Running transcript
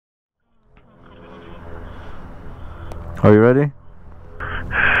Are you ready?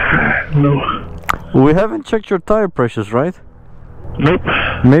 No. We haven't checked your tire pressures, right? Nope.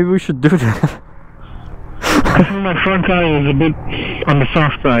 Maybe we should do that. I think my front tire is a bit on the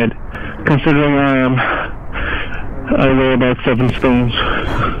soft side, considering I weigh about 7 stones.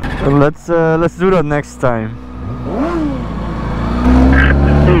 Let's do that next time.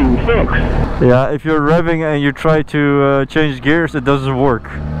 Ooh, fuck. Yeah, if you're revving and you try to change gears, it doesn't work.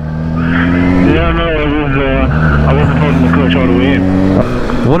 Yeah, no, I wasn't holding the clutch all the way in.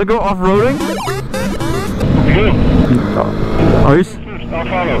 Wanna go off-roading? Go. Are you? I'll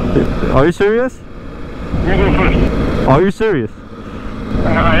follow. Are you serious? You go first. Are you serious?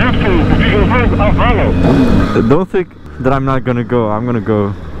 I have to. If you go first, I'll follow. Don't think that I'm not gonna go. I'm gonna go.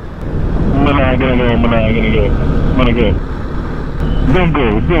 I'm not gonna go. Don't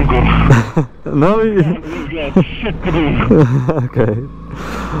go. No. We've got shit to do. Okay.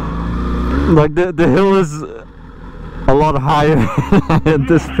 Like the hill is a lot higher at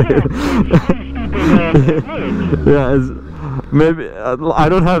this stage. Yeah, it's, maybe I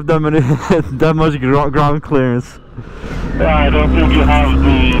don't have that much ground clearance. I don't think you have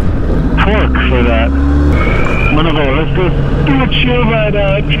the torque for that. Let's just do a chill ride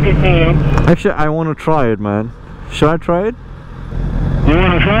out. Actually, I want to try it, man. Should I try it? You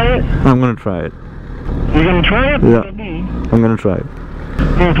want to try it? I'm gonna try it. You're gonna try it? Yeah, I'm gonna try it.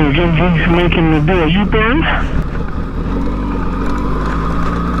 MotoGinji making the do a U-turn.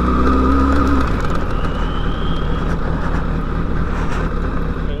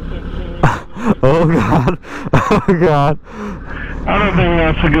 Oh god, oh god. I don't think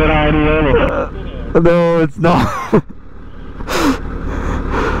that's a good idea. No, it's not.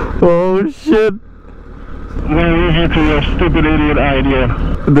 Oh shit. I'm gonna leave you to your stupid idiot idea.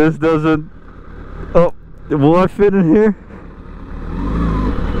 This doesn't... Oh, will I fit in here?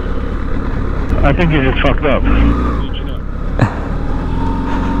 I think you just fucked up.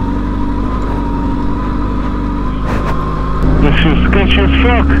 This is sketchy as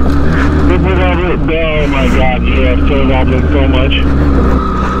fuck. Look at all this. Oh my god, you have so wobbling so much.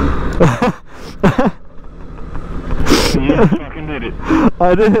 You fucking did it.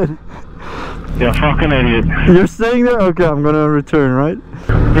 I did. You're a fucking idiot. You're staying there? Okay, I'm gonna return, right?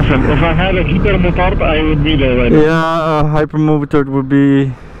 Listen, if I had a hypermotor, I would be there right now. Yeah, a hypermotor would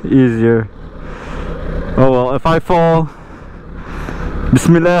be easier. Oh well, if I fall...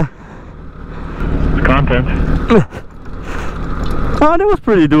 Bismillah. It's content. Oh, that was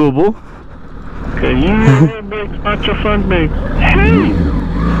pretty doable. Okay, you rear brakes, not your front brakes. Hey!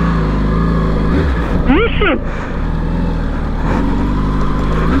 Listen!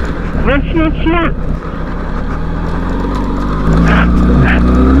 That's not smart.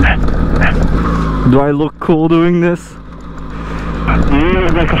 Do I look cool doing this? You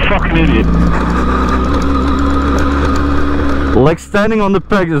look like a fucking idiot. Like standing on the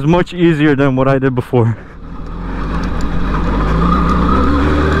pegs is much easier than what I did before.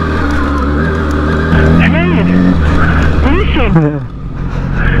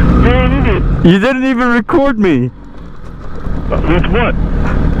 You didn't even record me. With what?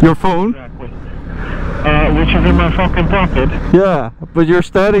 Your phone? Exactly. Which is in my fucking pocket. Yeah, but you're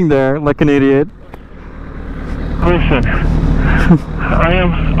standing there like an idiot. Listen, I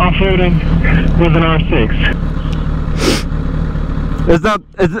am off-roading with an R6. It's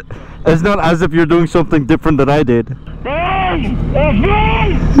not as if you're doing something different than I did. Hey!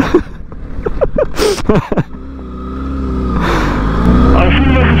 I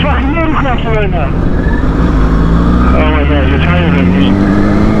feel like a fucking motocrosser right now. Oh my god, your tires are green.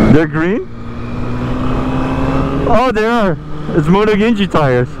 They're green? Oh, they are. It's MotoGinji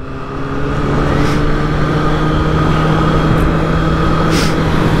tires.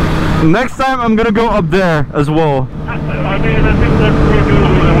 Next time I'm gonna go up there as well. I mean, I think that's pretty good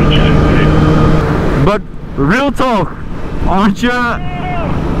what I want you to say. But real talk, aren't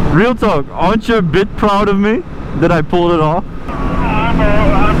you a bit proud of me that I pulled it off?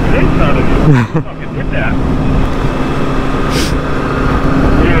 I'm pretty proud of you. Fucking did that.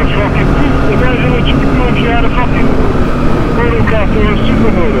 You're a fucking beast. Imagine what you could do if you had a fucking motocrosser or a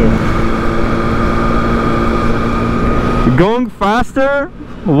supermoto. Going faster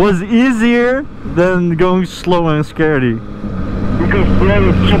was easier than going slow and scary. Because slow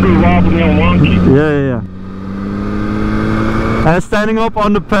is super wobbly and wonky. Yeah. And standing up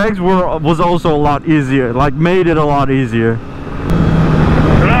on the pegs was also a lot easier, like made it a lot easier.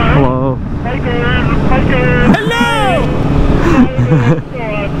 Hello. Hello!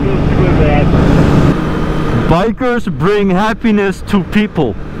 Bikers bring happiness to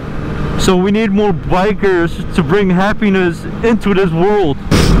people. So we need more bikers to bring happiness into this world.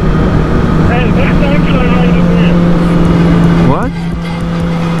 Hey, next time try right in there.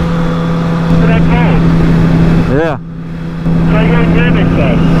 Yeah. Try going there next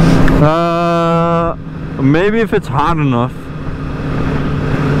time. Maybe if it's hot enough.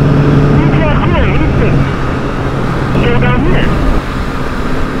 Go down here.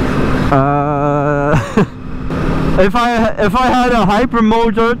 If I had a hyper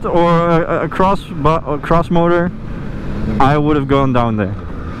motor or a cross motor, I would have gone down there.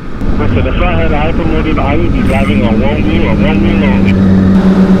 Listen, if I had a hyper motor, I would be driving on one wheel only.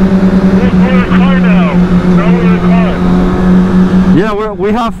 We're in a car now. Now we're in a car. Yeah,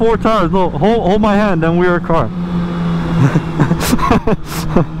 we have 4 tires. Look, hold my hand, then we're a car.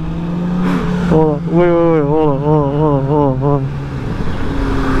 Hold on, wait, hold on.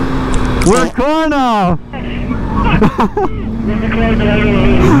 We're a car now!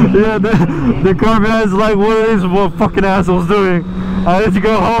 Yeah, the car man's like, what are these fucking assholes doing? I need to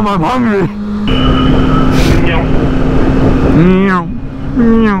go home, I'm hungry!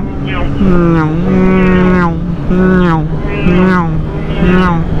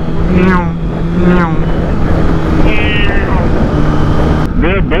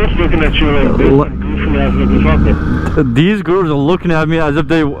 They're both looking at you like this goofy ass looking fucker. These girls are looking at me as if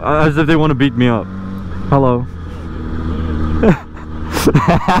they want to beat me up. Hello.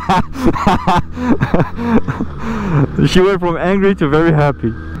 She went from angry to very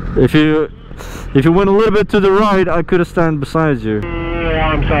happy. If you went a little bit to the right, I could have stand beside you. Yeah,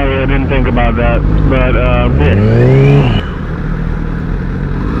 I'm sorry, I didn't think about that. But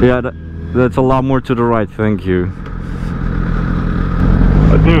yeah, that's a lot more to the right. Thank you.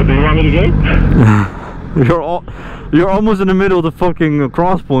 Dude, do you want me to go? You're almost in the middle of the fucking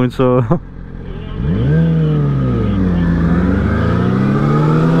cross point, so.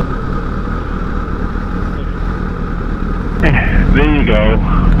 There you go.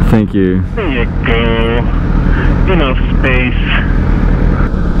 Thank you. There you go. Enough space.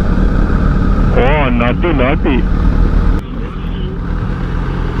 Oh, naughty.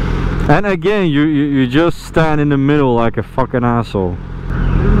 And again, you just stand in the middle like a fucking asshole.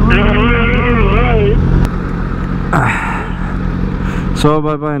 So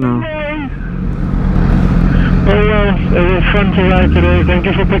bye bye now. Oh well, it was fun to ride today. Thank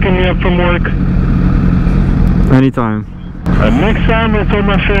you for picking me up from work. Anytime. Next time I hope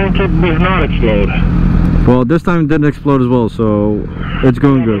my fan kit does not explode. Well, this time it didn't explode as well, so it's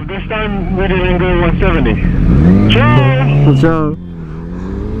going good. This time we didn't go 170. Ciao! Ciao!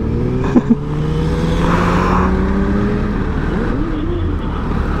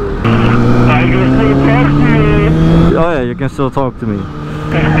 I can still talk to you. Oh yeah, you can still talk to me.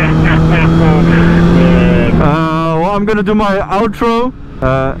 Well, I'm gonna do my outro.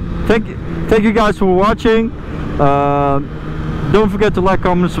 Thank you guys for watching. Don't forget to like,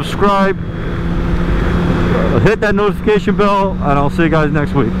 comment, and subscribe. Hit that notification bell, and I'll see you guys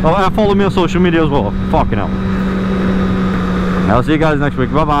next week. Oh, and follow me on social media as well. Fucking hell. I'll see you guys next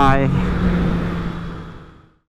week. Bye bye.